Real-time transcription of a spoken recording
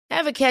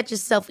Ever catch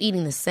yourself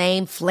eating the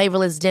same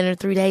flavorless dinner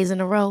 3 days in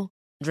a row?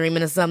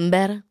 Dreaming of something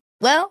better?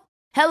 Well,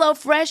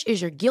 HelloFresh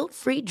is your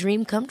guilt-free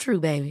dream come true,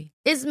 baby.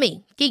 It's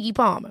me, Keke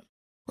Palmer.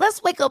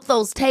 Let's wake up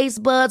those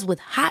taste buds with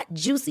hot,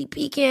 juicy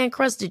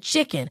pecan-crusted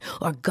chicken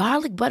or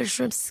garlic butter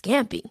shrimp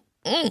scampi.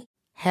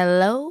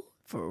 Hello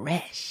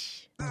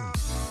Fresh.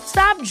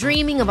 Stop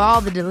dreaming of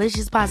all the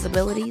delicious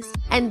possibilities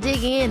and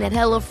dig in at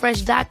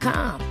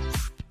HelloFresh.com.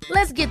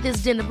 Let's get this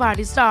dinner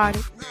party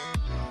started.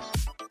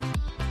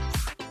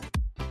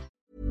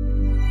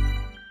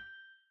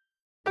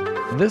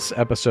 This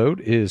episode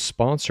is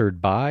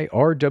sponsored by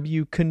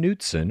R.W.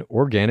 Knutson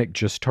Organic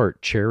Just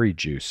Tart Cherry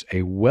Juice,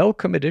 a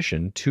welcome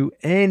addition to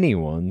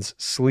anyone's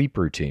sleep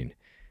routine.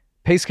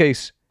 Pace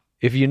Case,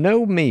 if you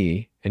know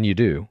me, and you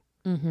do,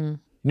 you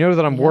know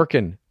that I'm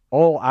working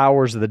all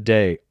hours of the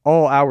day,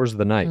 all hours of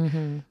the night.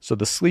 So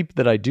the sleep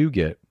that I do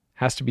get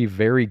has to be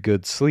very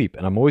good sleep,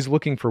 and I'm always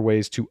looking for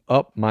ways to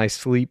up my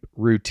sleep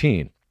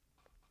routine.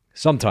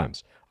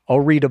 Sometimes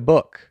I'll read a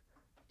book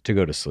to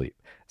go to sleep.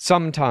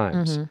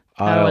 Sometimes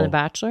The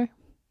Bachelor?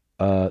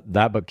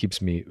 That book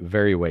keeps me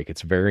very awake.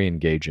 It's very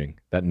engaging.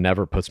 That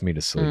never puts me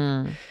to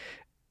sleep.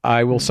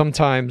 I will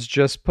sometimes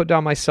just put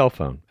down my cell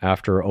phone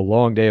after a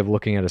long day of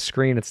looking at a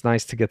screen. It's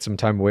nice to get some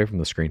time away from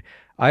the screen.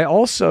 I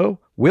also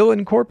will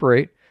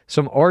incorporate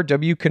some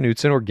R.W.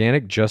 Knutson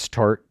Organic Just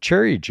Tart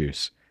Cherry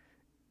Juice.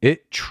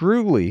 It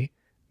truly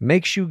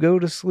makes you go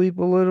to sleep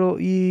a little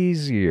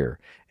easier.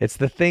 It's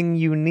the thing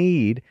you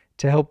need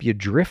to help you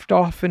drift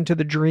off into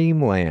the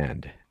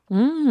dreamland.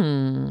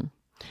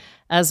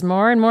 As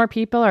more and more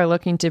people are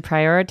looking to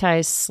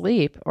prioritize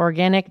sleep,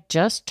 Organic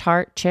Just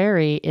Tart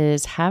Cherry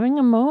is having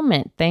a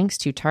moment thanks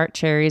to Tart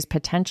Cherry's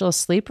potential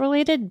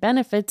sleep-related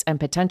benefits and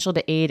potential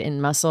to aid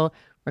in muscle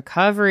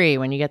recovery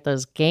when you get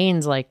those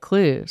gains like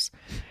clues.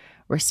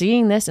 We're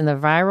seeing this in the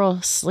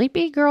viral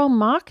Sleepy Girl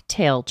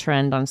mocktail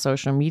trend on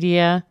social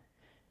media.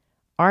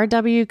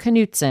 R.W.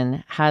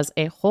 Knutson has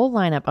a whole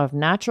lineup of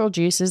natural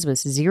juices with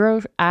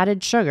zero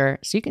added sugar,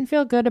 so you can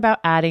feel good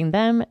about adding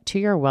them to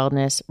your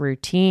wellness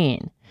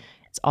routine.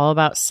 It's all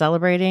about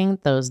celebrating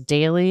those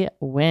daily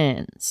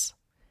wins.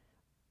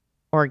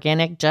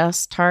 Organic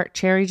Just Tart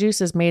Cherry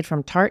Juice is made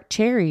from tart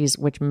cherries,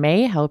 which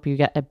may help you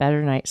get a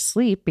better night's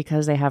sleep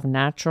because they have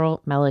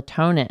natural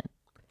melatonin.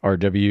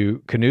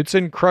 R.W.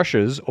 Knutson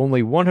crushes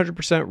only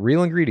 100%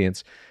 real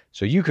ingredients,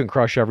 so you can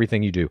crush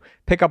everything you do.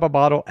 Pick up a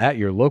bottle at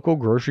your local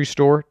grocery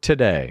store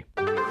today.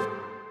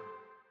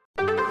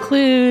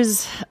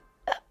 Clues.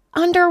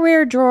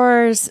 Underwear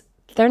drawers,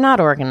 they're not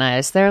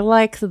organized. They're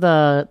like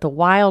the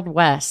Wild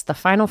West, the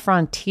final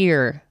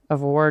frontier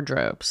of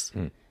wardrobes.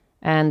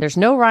 And there's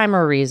no rhyme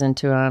or reason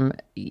to them.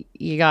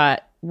 You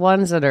got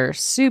ones that are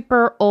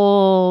super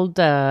old,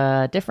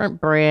 different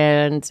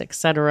brands,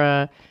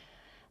 etc.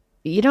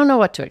 You don't know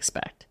what to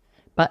expect.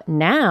 But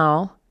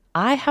now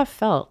I have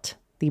felt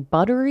the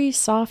buttery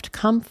soft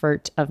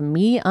comfort of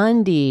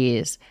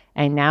MeUndies.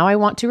 And now I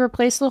want to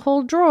replace the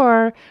whole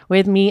drawer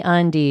with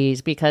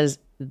MeUndies because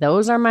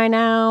those are my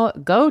now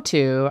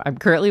go-to. I'm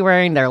currently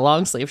wearing their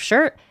long sleeve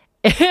shirt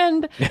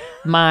and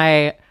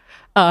my,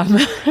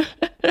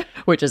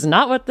 which is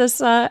not what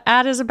this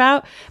ad is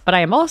about, but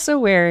I am also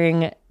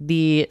wearing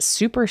the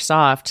super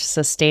soft,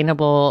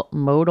 sustainable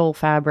modal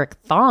fabric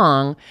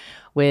thong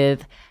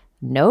with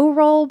no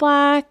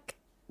rollback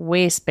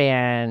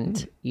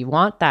waistband. You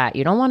want that.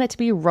 You don't want it to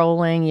be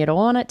rolling. You don't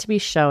want it to be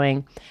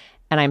showing.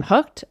 And I'm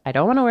hooked. I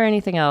don't want to wear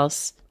anything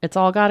else. It's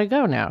all got to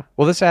go now.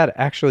 Well, this ad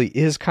actually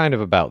is kind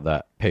of about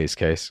that, Pace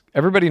Case.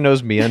 Everybody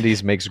knows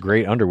MeUndies makes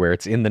great underwear.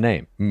 It's in the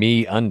name,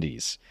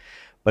 MeUndies.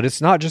 But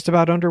it's not just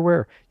about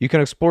underwear. You can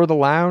explore the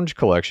lounge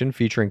collection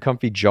featuring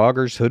comfy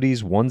joggers,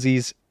 hoodies,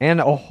 onesies, and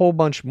a whole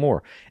bunch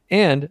more.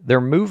 And their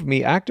Move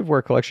Me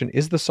activewear collection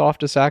is the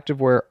softest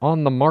activewear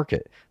on the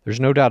market. There's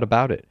no doubt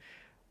about it.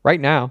 Right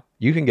now,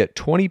 you can get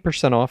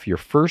 20% off your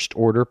first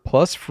order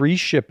plus free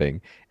shipping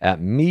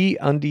at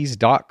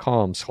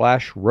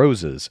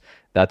MeUndies.com/roses.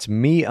 That's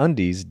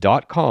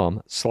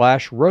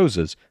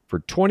MeUndies.com/roses for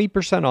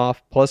 20%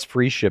 off plus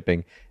free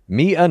shipping.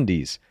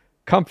 MeUndies,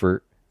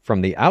 comfort from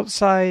the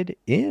outside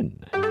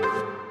in.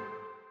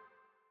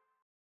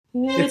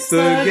 It's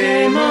the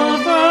Game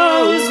of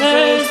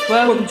Roses.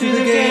 Welcome to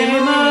the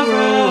Game of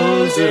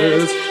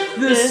Roses.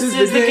 This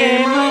is the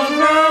Game of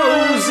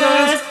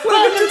Roses.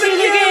 Welcome to the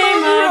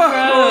Game of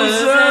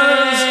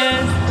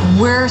Roses.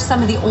 We're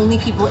some of the only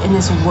people in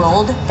this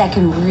world that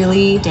can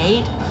really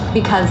date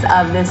because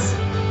of this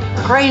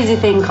crazy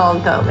thing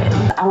called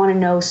COVID. I want to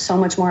know so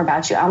much more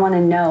about you. I want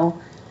to know,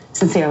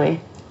 sincerely,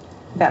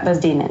 about those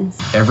demons.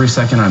 Every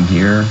second I'm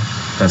here,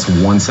 that's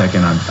 1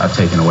 second I've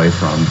taken away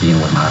from being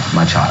with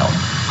my child.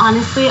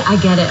 Honestly, I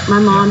get it. My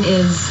mom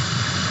is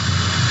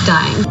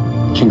dying.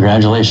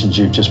 Congratulations,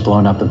 you've just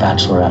blown up The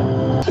Bachelorette.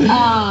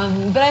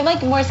 But I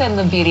like more so in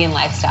the beauty and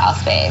lifestyle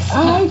space.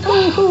 All right,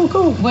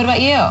 cool. What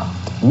about you?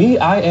 Me,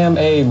 I am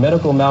a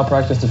medical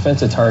malpractice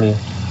defense attorney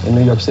in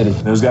New York City.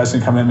 Those guys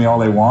can come at me all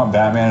they want,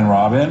 Batman and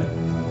Robin.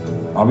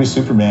 I'll be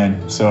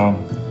Superman, so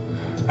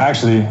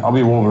actually, I'll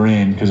be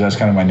Wolverine because that's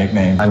kind of my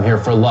nickname. I'm here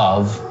for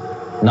love,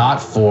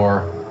 not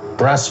for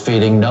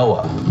breastfeeding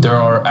Noah. There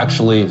are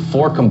actually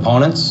 4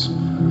 components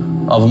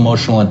of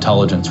emotional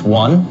intelligence.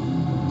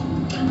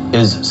 1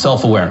 is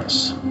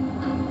self-awareness.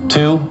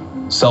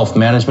 2,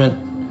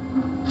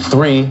 self-management.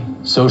 3,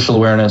 social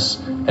awareness.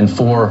 And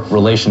 4,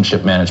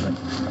 relationship management.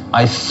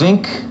 I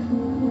think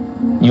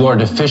you are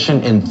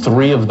deficient in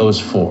 3 of those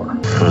 4.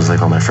 It was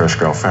like on my first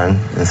girlfriend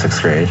in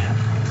 6th grade.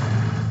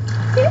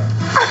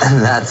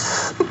 And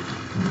that's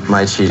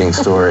my cheating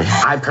story.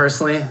 I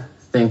personally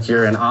think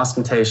you're an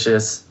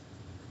ostentatious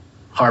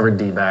Harvard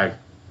D-bag,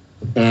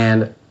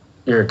 and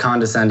you're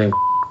condescending.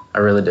 I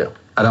really do.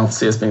 I don't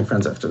see us being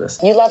friends after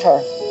this. You love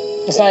her.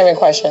 It's not even a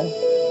question.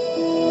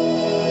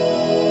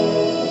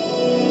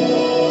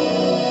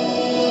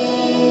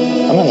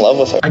 I'm in love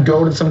with her. I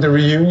go to some of the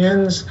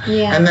reunions,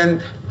 and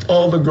then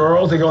all the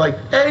girls, they go like,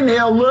 hey,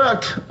 Neil,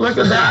 look at that, look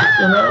at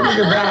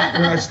that.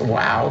 And that's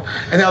wow.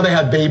 And now they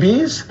have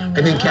babies.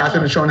 I think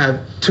Catherine and Sean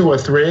have 2 or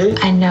 3.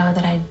 I know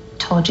that I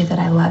told you that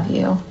I love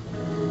you.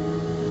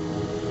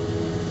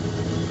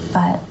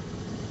 But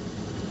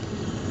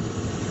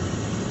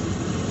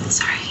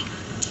sorry.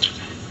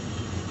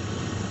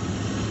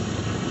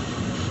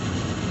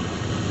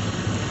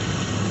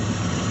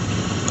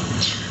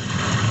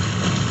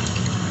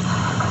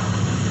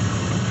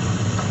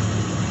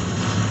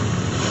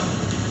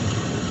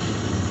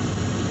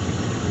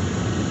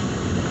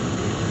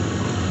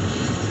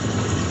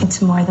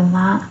 It's more than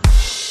that.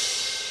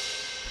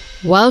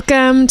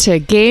 Welcome to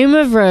Game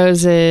of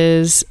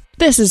Roses.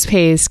 This is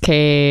Pace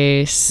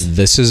Case.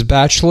 This is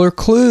Bachelor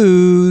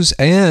Clues,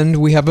 and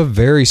we have a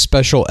very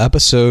special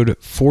episode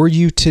for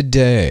you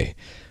today.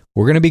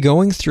 We're going to be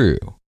going through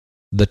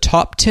the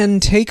top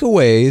 10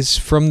 takeaways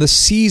from the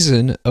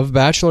season of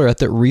Bachelorette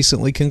that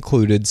recently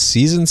concluded,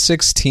 season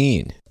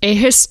 16. A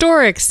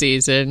historic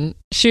season,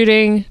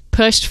 shooting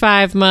pushed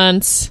 5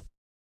 months,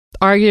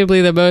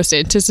 arguably the most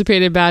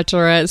anticipated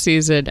Bachelorette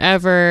season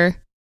ever.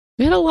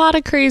 We had a lot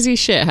of crazy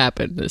shit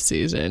happen this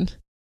season.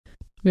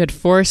 We had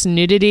forced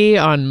nudity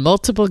on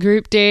multiple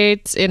group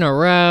dates in a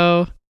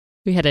row.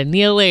 We had a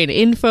Neil Lane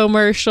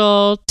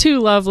infomercial, 2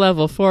 Love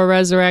Level 4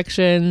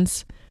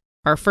 resurrections,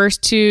 our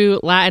first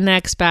 2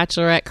 Latinx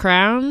Bachelorette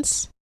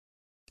crowns.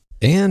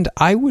 And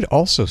I would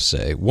also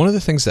say, one of the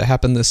things that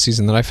happened this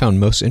season that I found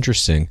most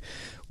interesting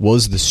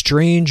was the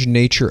strange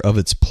nature of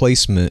its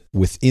placement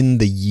within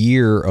the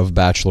year of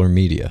Bachelor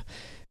media.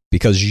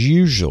 Because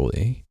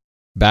usually,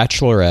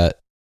 Bachelorette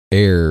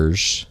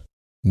airs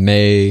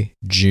May,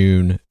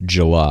 June,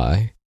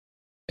 July,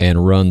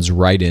 and runs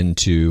right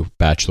into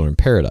Bachelor in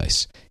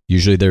Paradise.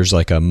 Usually there's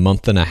like a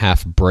month and a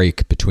half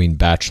break between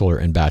Bachelor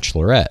and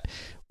Bachelorette,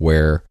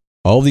 where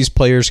all these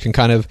players can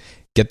kind of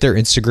get their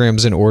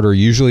Instagrams in order.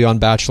 Usually on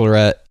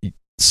Bachelorette,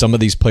 some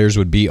of these players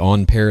would be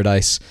on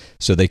Paradise,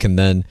 so they can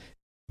then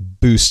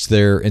boost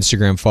their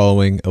Instagram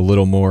following a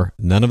little more.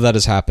 None of that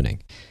is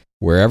happening.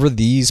 Wherever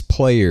these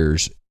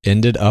players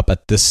ended up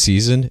at this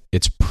season,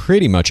 it's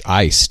pretty much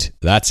iced.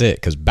 That's it,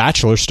 because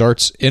Bachelor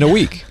starts in a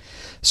week.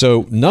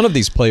 So none of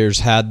these players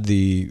had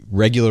the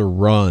regular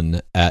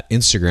run at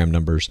Instagram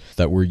numbers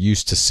that we're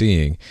used to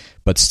seeing,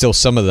 but still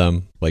some of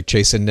them, like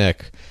Chase and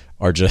Nick,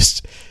 are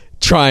just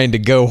trying to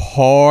go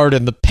hard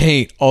in the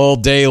paint all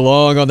day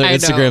long on their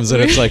Instagrams,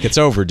 and it's like, it's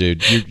over,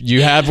 dude.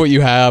 You have what you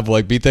have,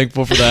 like, be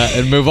thankful for that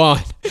and move on.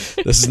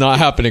 This is not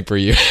happening for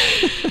you.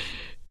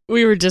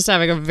 We were just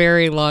having a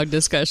very long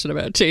discussion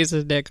about Chase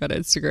and Nick on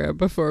Instagram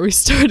before we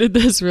started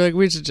this. We're like,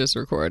 we should just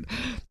record.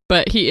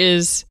 But he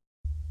is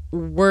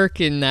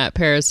working that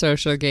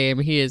parasocial game.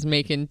 He is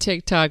making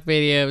TikTok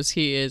videos.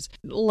 He is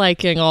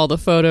liking all the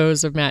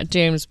photos of Matt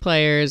James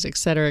players,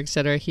 etc.,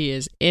 etc. He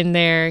is in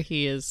there.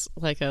 He is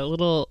like a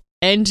little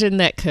engine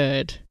that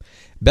could.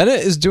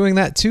 Bennett is doing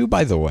that too,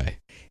 by the way.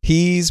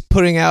 He's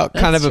putting out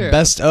kind of a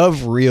best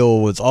of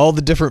reel with all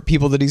the different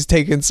people that he's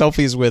taken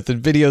selfies with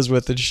and videos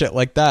with and shit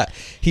like that.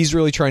 He's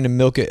really trying to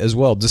milk it as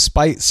well,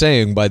 despite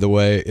saying, by the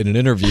way, in an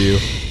interview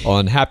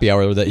on Happy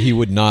Hour that he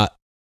would not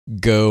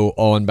go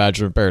on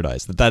Bachelor in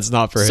Paradise. That's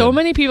not for him. So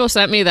many people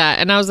sent me that,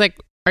 and I was like,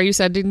 are you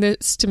sending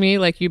this to me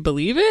like you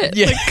believe it?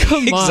 Yeah, like,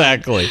 come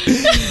exactly.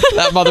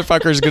 That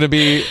motherfucker is going to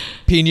be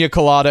pina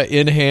colada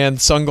in hand,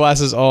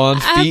 sunglasses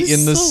on, feet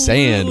in the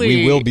sand.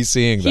 We will be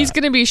seeing that. He's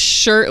going to be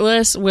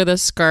shirtless with a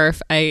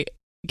scarf. I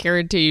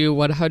guarantee you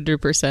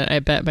 100%. I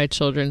bet my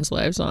children's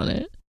lives on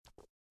it.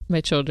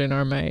 My children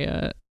are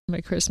my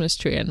Christmas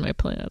tree and my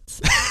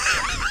plants.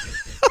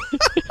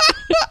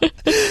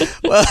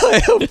 Well,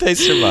 I hope they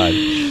survive,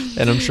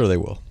 and I'm sure they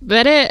will.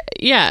 Bennett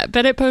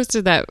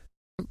posted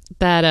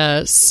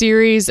that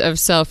series of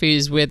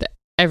selfies with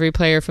every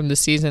player from the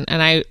season,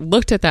 and I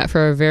looked at that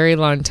for a very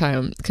long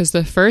time, because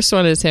the first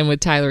one is him with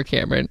Tyler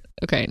Cameron.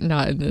 Okay,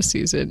 not in this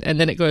season. And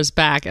then it goes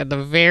back, and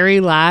the very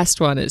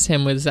last one is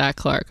him with Zach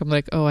Clark. I'm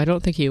like, oh, I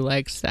don't think he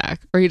likes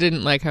Zach, or he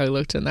didn't like how he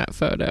looked in that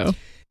photo.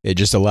 It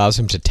just allows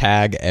him to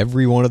tag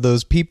every one of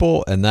those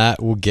people, and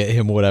that will get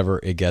him whatever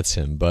it gets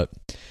him. But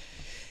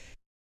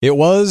It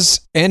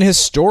was an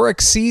historic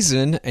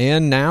season,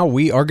 and now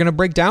we are going to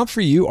break down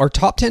for you our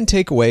top 10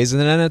 takeaways, and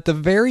then at the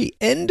very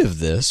end of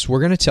this, we're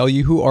going to tell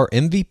you who our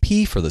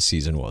MVP for the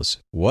season was,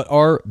 what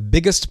our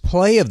biggest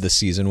play of the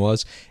season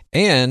was,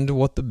 and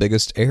what the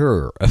biggest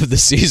error of the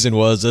season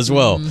was as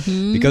well,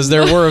 because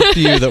there were a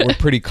few that were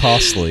pretty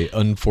costly,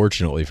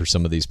 unfortunately, for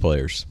some of these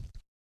players.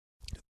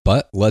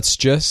 But let's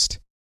just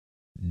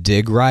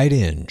dig right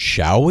in,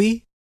 shall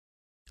we?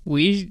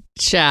 We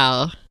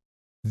shall.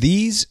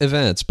 These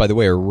events, by the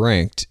way, are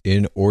ranked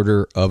in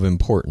order of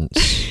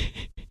importance.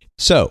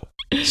 So,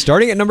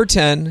 starting at number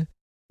 10,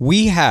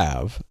 we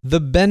have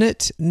the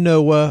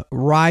Bennett-Noah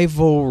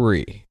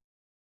rivalry.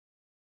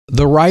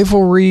 The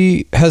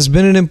rivalry has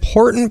been an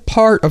important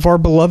part of our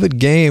beloved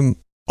game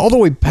all the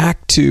way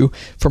back to,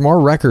 from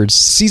our records,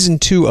 Season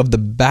 2 of The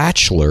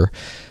Bachelor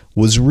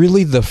was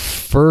really the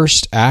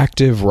first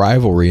active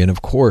rivalry. And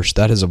of course,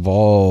 that has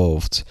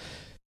evolved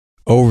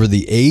over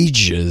the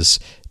ages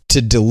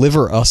to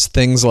deliver us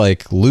things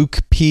like Luke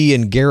P.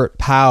 and Garrett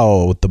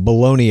Powell with the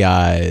baloney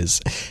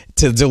eyes,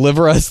 to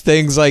deliver us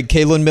things like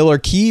Kaylin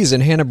Miller-Keys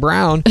and Hannah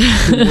Brown,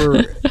 who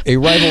were a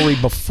rivalry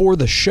before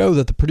the show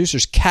that the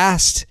producers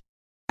cast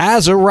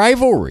as a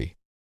rivalry.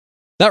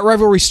 That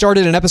rivalry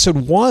started in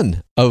episode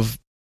 1 of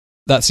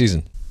that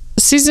season.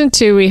 Season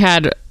 2, we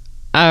had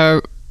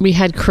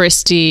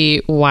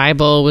Christy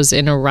Weibel was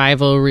in a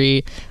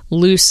rivalry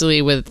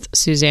loosely with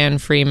Suzanne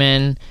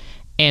Freeman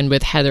and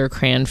with Heather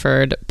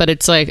Cranford, but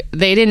it's like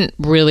they didn't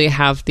really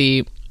have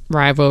the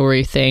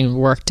rivalry thing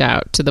worked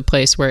out to the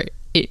place where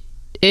it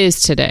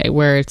is today,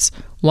 where it's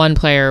one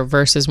player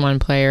versus one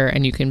player,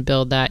 and you can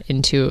build that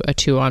into a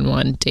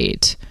 2-on-1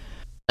 date.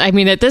 I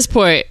mean, at this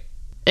point,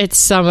 it's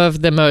some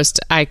of the most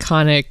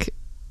iconic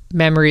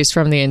memories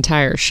from the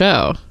entire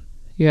show.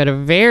 You had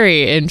a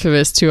very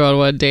infamous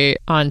 2-on-1 date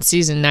on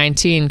season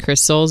 19,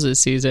 Chris Soules'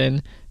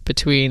 season,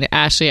 between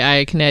Ashley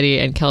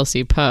Iaconetti and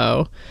Kelsey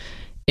Poe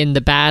in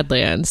the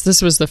Badlands.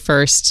 This was the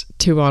first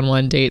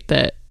 2-on-1 date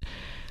that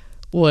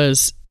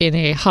was in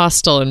a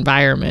hostile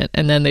environment,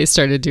 and then they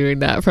started doing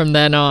that from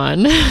then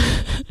on.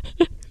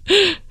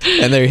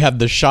 And they had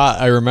the shot,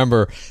 I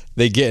remember,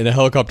 they get in a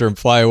helicopter and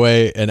fly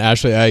away, and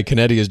Ashley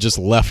Iaconetti is just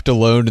left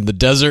alone in the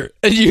desert,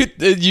 and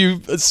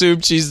you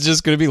assume she's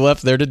just going to be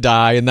left there to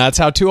die, and that's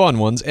how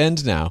 2-on-1s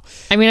end now.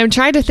 I mean, I'm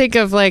trying to think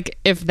of, like,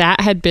 if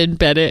that had been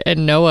Bennett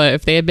and Noah,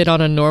 if they had been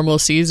on a normal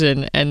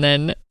season, and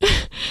then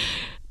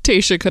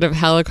Tayshia could have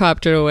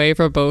helicoptered away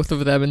from both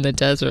of them in the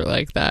desert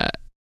like that.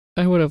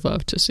 I would have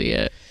loved to see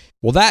it.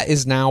 Well, that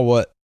is now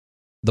what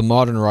the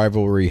modern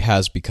rivalry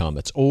has become.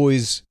 It's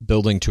always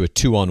building to a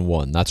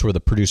 2-on-1. That's where the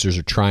producers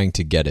are trying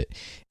to get it.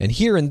 And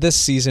here in this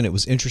season, it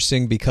was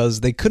interesting because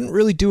they couldn't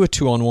really do a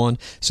 2-on-1,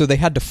 so they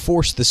had to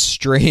force this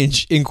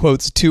strange, in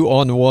quotes,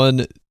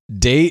 2-on-1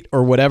 date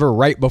or whatever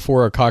right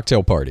before a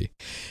cocktail party.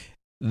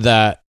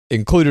 That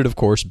included, of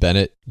course,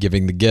 Bennett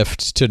giving the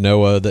gift to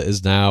Noah that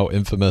is now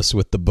infamous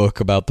with the book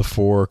about the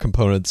 4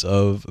 components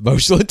of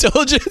emotional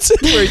intelligence,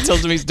 where he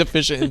tells him he's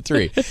deficient in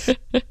 3.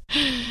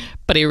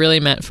 But he really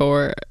meant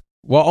 4.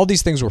 While all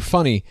these things were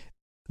funny,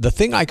 the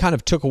thing I kind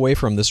of took away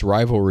from this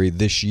rivalry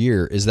this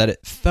year is that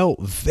it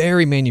felt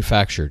very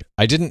manufactured.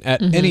 I didn't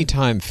at any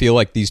time feel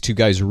like these two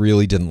guys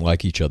really didn't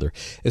like each other,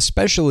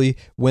 especially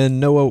when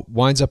Noah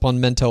winds up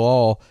on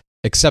Mental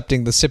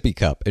accepting the sippy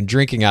cup and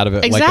drinking out of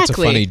it like it's a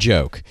funny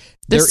joke.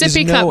 The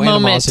sippy cup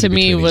moment to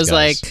me was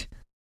like,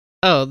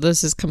 oh,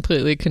 this is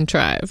completely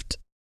contrived.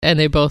 And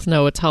they both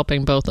know it's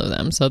helping both of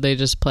them, so they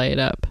just play it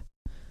up.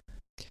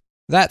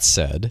 That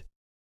said,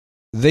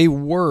 they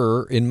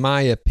were, in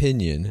my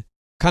opinion,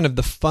 kind of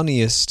the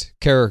funniest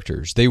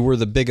characters. They were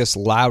the biggest,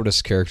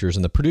 loudest characters,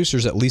 and the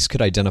producers at least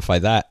could identify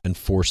that and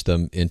force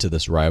them into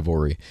this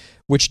rivalry,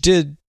 which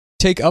did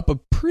take up a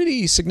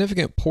pretty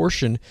significant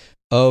portion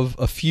of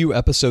a few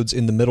episodes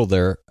in the middle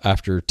there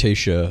after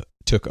Tayshia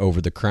took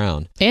over the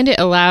crown. And it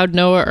allowed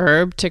Noah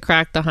Erb to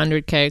crack the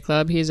 100K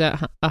club. He's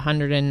at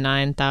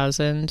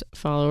 109,000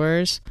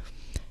 followers,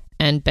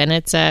 and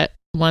Bennett's at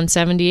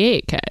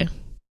 178K.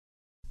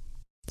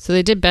 So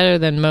they did better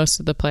than most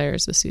of the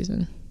players this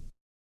season.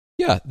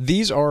 Yeah,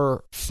 these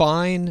are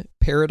fine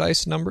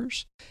Paradise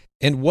numbers.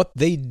 And what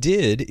they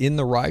did in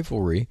the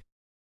rivalry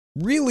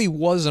really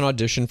was an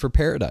audition for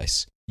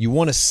Paradise. You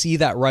want to see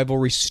that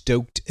rivalry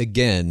stoked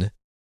again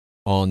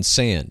on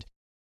sand.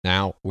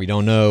 Now, we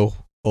don't know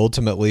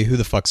ultimately who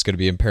the fuck's going to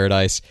be in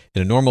Paradise.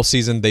 In a normal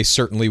season, they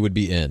certainly would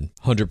be in,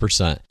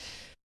 100%.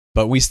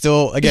 But we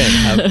still, again,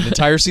 have an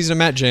entire season of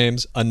Matt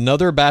James,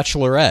 another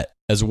Bachelorette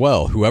as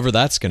well, whoever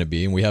that's going to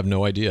be, and we have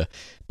no idea,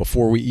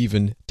 before we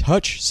even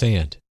touch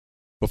sand,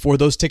 before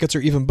those tickets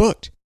are even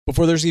booked,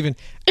 before there's even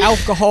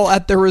alcohol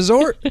at the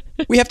resort.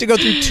 We have to go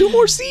through 2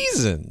 more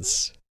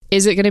seasons.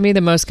 Is it going to be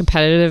the most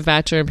competitive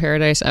Bachelor in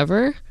Paradise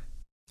ever?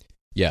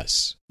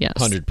 Yes.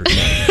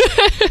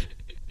 100%.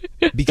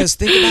 Because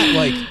think about,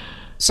 like,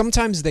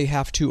 sometimes they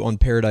have to, on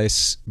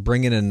Paradise,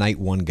 bring in a night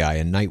 1 guy,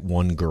 a night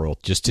 1 girl,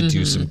 just to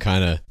do some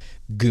kind of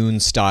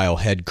goon-style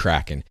head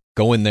cracking.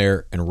 Go in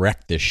there and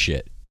wreck this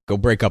shit. Go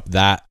break up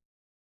that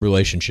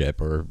relationship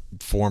or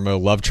form a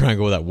love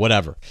triangle with that,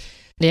 whatever.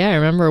 Yeah, I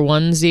remember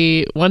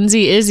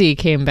Onesie Izzy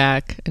came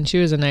back, and she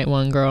was a night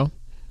one girl.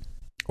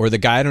 Or the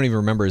guy, I don't even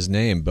remember his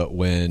name, but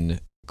when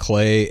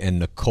Clay and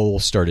Nicole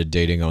started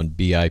dating on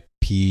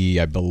BIP,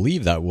 I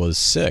believe that was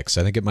 6.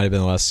 I think it might have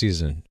been the last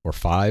season, or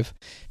 5.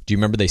 Do you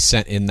remember they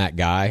sent in that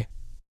guy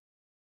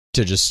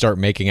to just start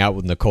making out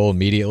with Nicole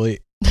immediately?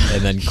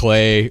 And then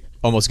Clay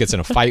almost gets in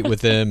a fight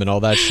with him and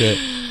all that shit.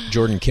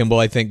 Jordan Kimball,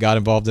 I think, got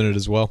involved in it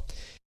as well.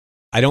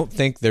 I don't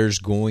think there's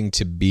going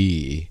to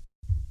be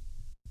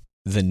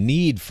the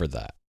need for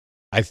that.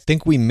 I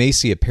think we may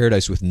see a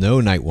paradise with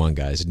no night one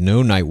guys,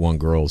 no night one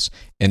girls,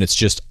 and it's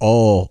just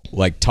all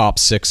like top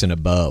 6 and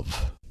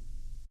above.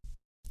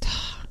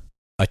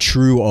 A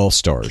true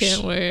all-stars.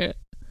 Can't wait.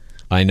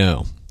 I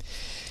know.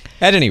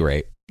 At any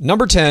rate,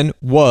 number 10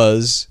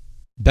 was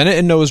Bennett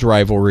and Noah's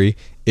rivalry.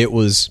 It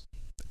was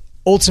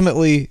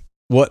ultimately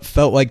what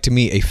felt like to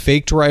me a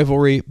faked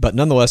rivalry, but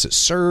nonetheless it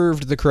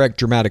served the correct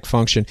dramatic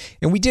function,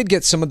 and we did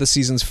get some of the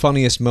season's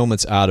funniest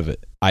moments out of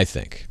it, I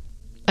think.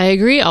 I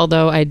agree,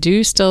 although I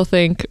do still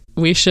think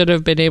we should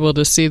have been able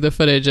to see the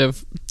footage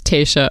of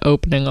Tayshia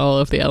opening all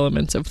of the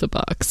elements of the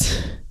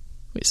box.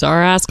 We saw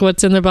her ask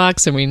what's in the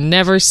box, and we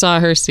never saw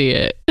her see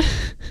it.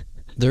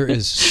 There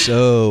is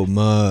so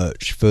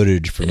much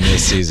footage from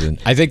this season.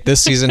 I think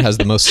this season has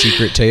the most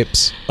secret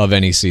tapes of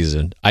any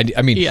season.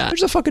 I mean,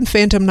 There's a fucking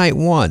Phantom Night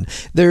 1.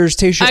 There's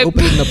Tayshia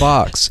opening the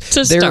box.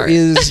 To start.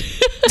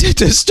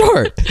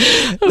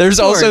 There's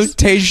also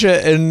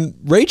Tayshia and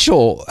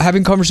Rachel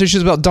having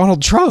conversations about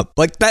Donald Trump.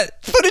 Like,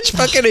 that footage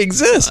fucking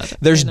exists.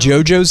 There's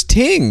JoJo's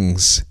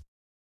Tings.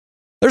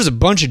 There's a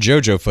bunch of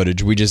JoJo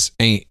footage we just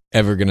ain't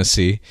ever gonna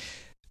see.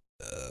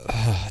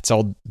 It's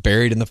all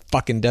buried in the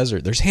fucking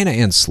desert. There's Hannah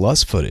Ann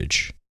Sluss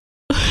footage.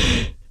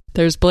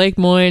 There's Blake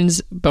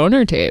Moynes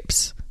boner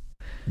tapes.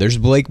 There's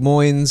Blake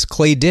Moynes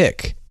Clay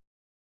Dick.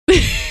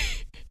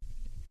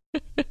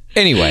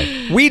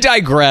 Anyway, we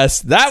digress.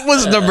 That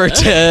was number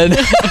 10.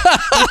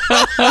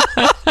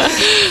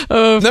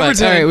 Number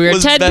 10. All right, we were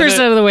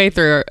 10% of the way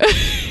through.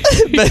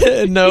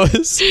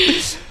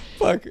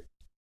 Fuck.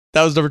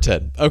 That was number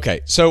 10.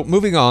 Okay, so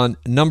moving on.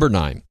 Number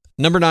 9.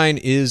 Number 9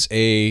 is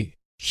a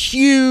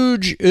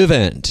huge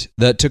event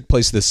that took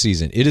place this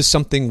season. It is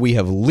something we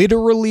have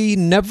literally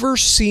never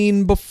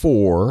seen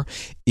before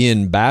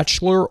in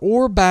Bachelor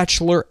or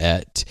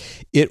Bachelorette.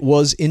 It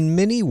was in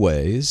many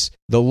ways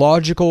the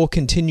logical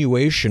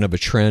continuation of a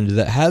trend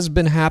that has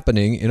been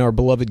happening in our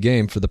beloved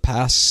game for the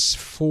past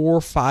 4 or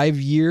 5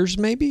 years,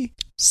 maybe?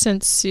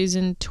 Since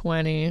season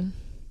 20.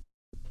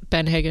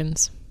 Ben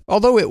Higgins.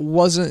 Although it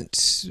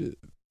wasn't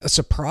a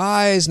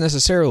surprise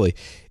necessarily,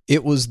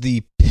 it was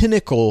the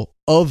pinnacle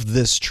of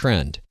this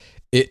trend.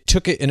 It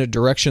took it in a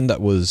direction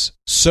that was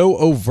so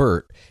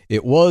overt.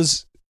 It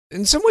was,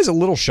 in some ways, a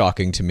little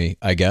shocking to me,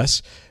 I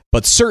guess,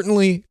 but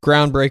certainly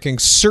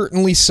groundbreaking,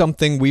 certainly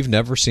something we've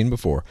never seen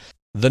before.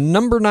 The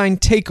number 9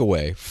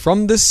 takeaway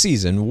from this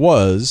season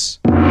was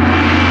the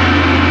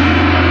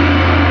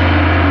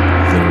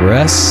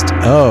rest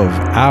of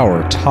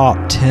our top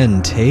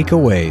 10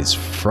 takeaways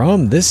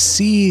from this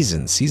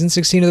season, season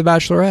 16 of The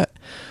Bachelorette,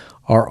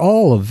 are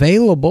all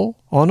available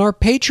on our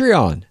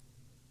Patreon.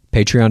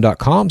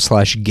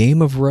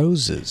 Patreon.com/Game of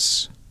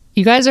Roses.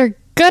 You guys are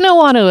going to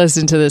want to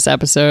listen to this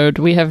episode.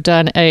 We have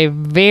done a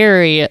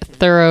very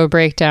thorough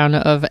breakdown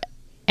of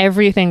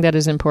everything that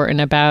is important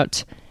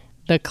about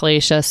the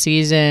Claysha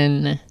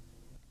season.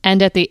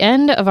 And at the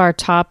end of our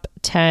top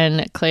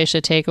 10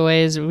 Claysha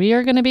takeaways, we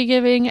are going to be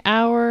giving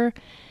our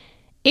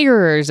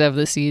errors of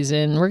the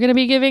season. We're going to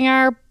be giving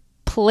our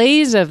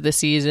plays of the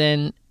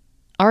season,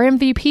 our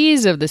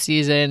MVPs of the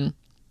season,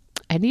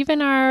 and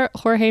even our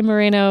Jorge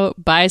Moreno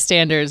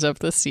bystanders of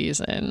the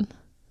season,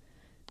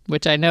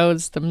 which I know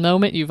is the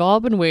moment you've all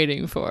been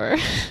waiting for.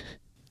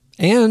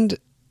 And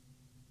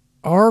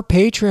our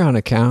Patreon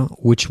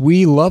account, which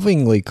we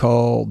lovingly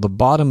call the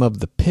Bottom of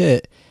the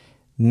Pit,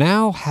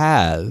 now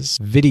has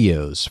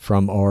videos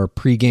from our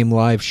pregame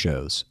live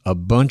shows, a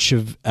bunch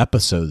of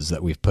episodes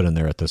that we've put in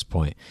there at this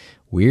point.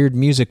 Weird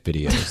music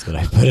videos that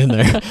I put in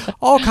there.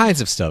 All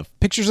kinds of stuff.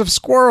 Pictures of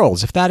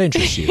squirrels, if that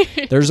interests you.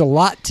 There's a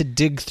lot to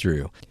dig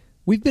through.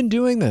 We've been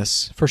doing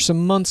this for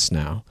some months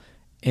now,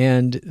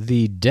 and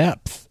the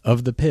depth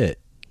of the pit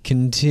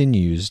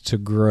continues to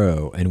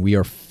grow, and we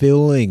are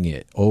filling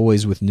it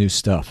always with new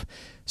stuff.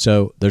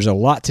 So there's a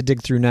lot to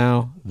dig through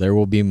now. There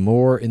will be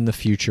more in the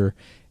future,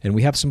 and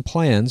we have some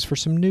plans for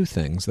some new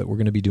things that we're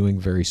going to be doing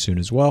very soon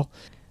as well.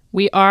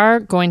 We are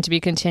going to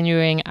be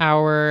continuing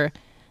our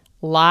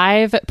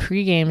live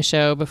pregame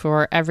show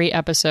before every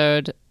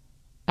episode,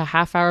 a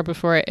half hour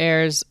before it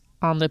airs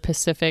on the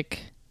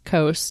Pacific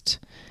Coast.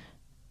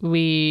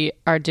 We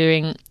are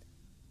doing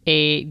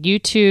a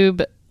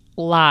YouTube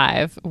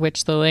live,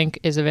 which the link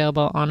is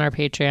available on our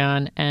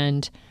Patreon,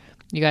 and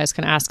you guys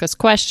can ask us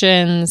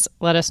questions,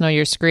 let us know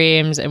your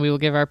screams, and we will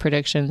give our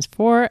predictions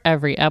for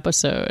every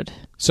episode.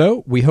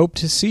 So we hope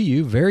to see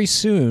you very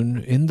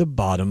soon in the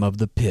bottom of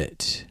the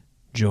pit.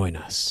 Join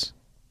us.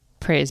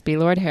 Praise be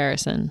Lord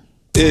Harrison.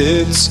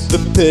 It's the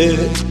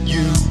pit,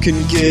 you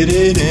can get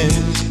it in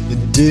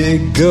and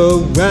dig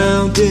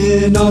around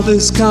in all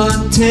this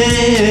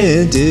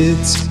content.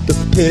 It's the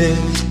pit,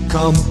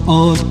 come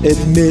on,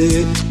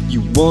 admit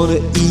you wanna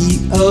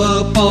eat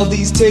up all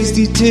these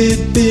tasty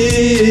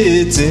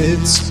tidbits.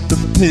 It's the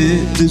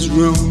pit, there's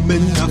room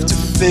enough to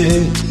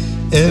fit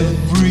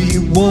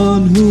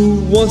everyone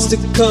who wants to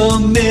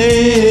come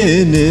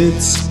in.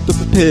 It's the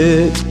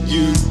pit,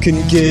 you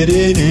can get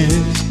it in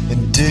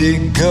and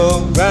dig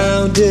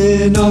around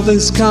in all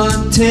this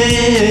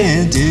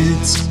content.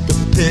 It's the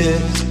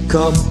pit,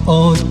 come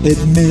on,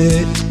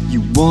 admit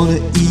you wanna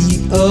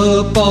eat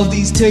up all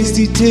these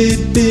tasty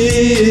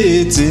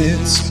tidbits.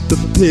 It's the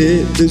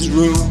pit, there's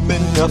room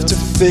enough to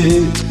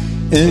fit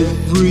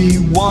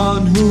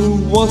everyone who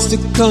wants to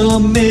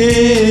come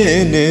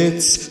in.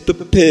 It's the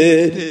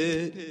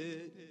pit.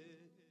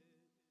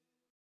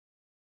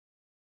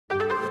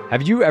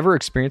 Have you ever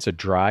experienced a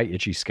dry,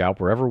 itchy scalp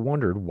or ever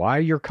wondered why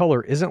your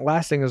color isn't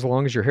lasting as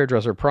long as your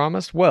hairdresser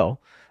promised? Well,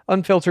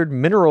 unfiltered,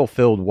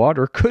 mineral-filled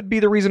water could be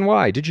the reason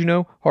why. Did you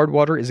know hard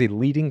water is a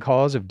leading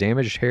cause of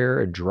damaged hair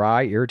and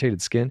dry,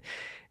 irritated skin?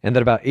 And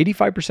that about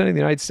 85% of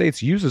the United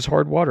States uses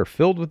hard water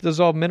filled with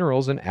dissolved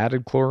minerals and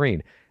added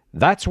chlorine.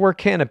 That's where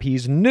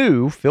Canopy's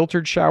new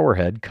filtered shower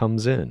head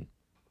comes in.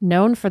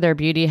 Known for their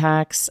beauty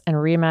hacks and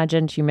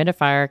reimagined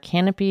humidifier,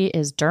 Canopy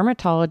is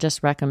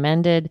dermatologist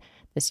recommended.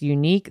 This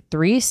unique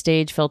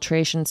 3-stage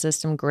filtration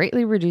system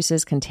greatly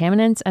reduces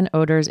contaminants and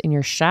odors in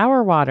your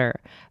shower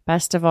water.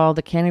 Best of all,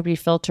 the Canopy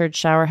filtered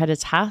shower head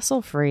is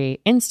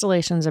hassle-free,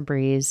 installation's a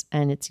breeze,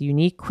 and its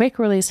unique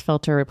quick-release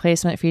filter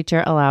replacement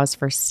feature allows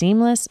for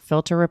seamless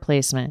filter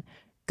replacement.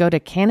 Go to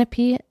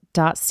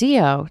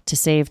canopy.co to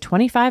save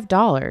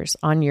 $25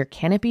 on your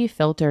Canopy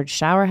filtered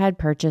shower head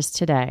purchase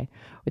today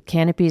with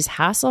Canopy's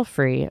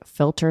hassle-free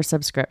filter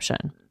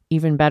subscription.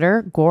 Even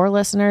better, Gore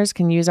listeners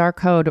can use our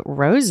code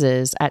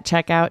ROSES at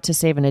checkout to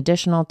save an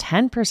additional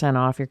 10%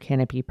 off your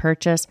Canopy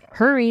purchase.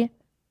 Hurry,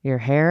 your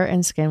hair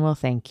and skin will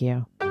thank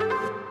you.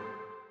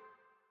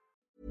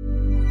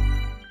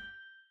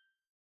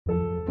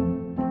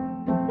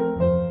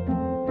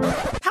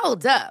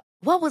 Hold up.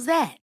 What was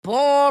that?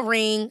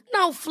 Boring.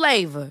 No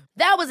flavor.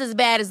 That was as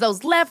bad as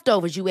those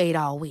leftovers you ate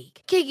all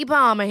week. Keke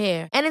Palmer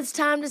here, and it's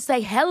time to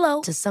say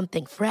hello to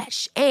something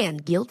fresh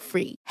and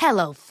guilt-free.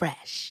 Hello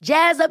Fresh.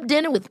 Jazz up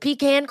dinner with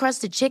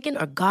pecan-crusted chicken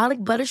or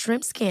garlic butter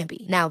shrimp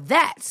scampi. Now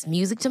that's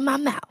music to my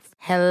mouth.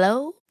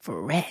 Hello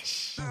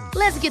Fresh.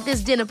 Let's get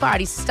this dinner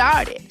party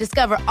started.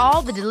 Discover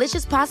all the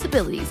delicious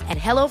possibilities at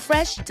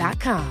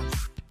hellofresh.com.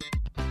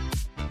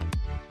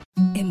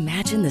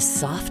 Imagine the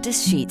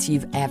softest sheets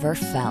you've ever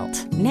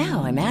felt.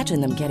 Now imagine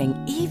them getting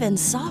even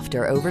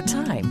softer over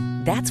time.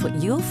 That's what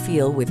you'll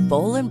feel with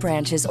Boll &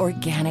 Branch's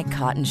organic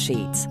cotton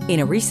sheets. In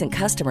a recent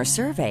customer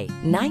survey,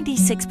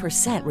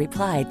 96%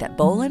 replied that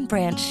Boll &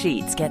 Branch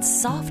sheets get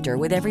softer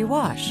with every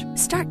wash.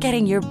 Start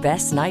getting your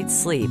best night's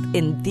sleep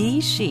in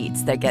these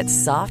sheets that get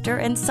softer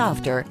and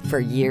softer for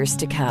years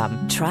to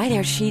come. Try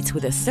their sheets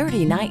with a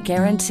 30-night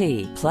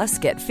guarantee. Plus,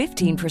 get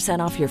 15%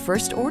 off your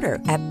first order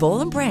at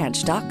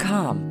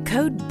bollandbranch.com.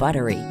 Code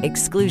BUTTERY.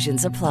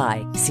 Exclusions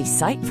apply. See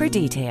site for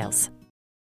details.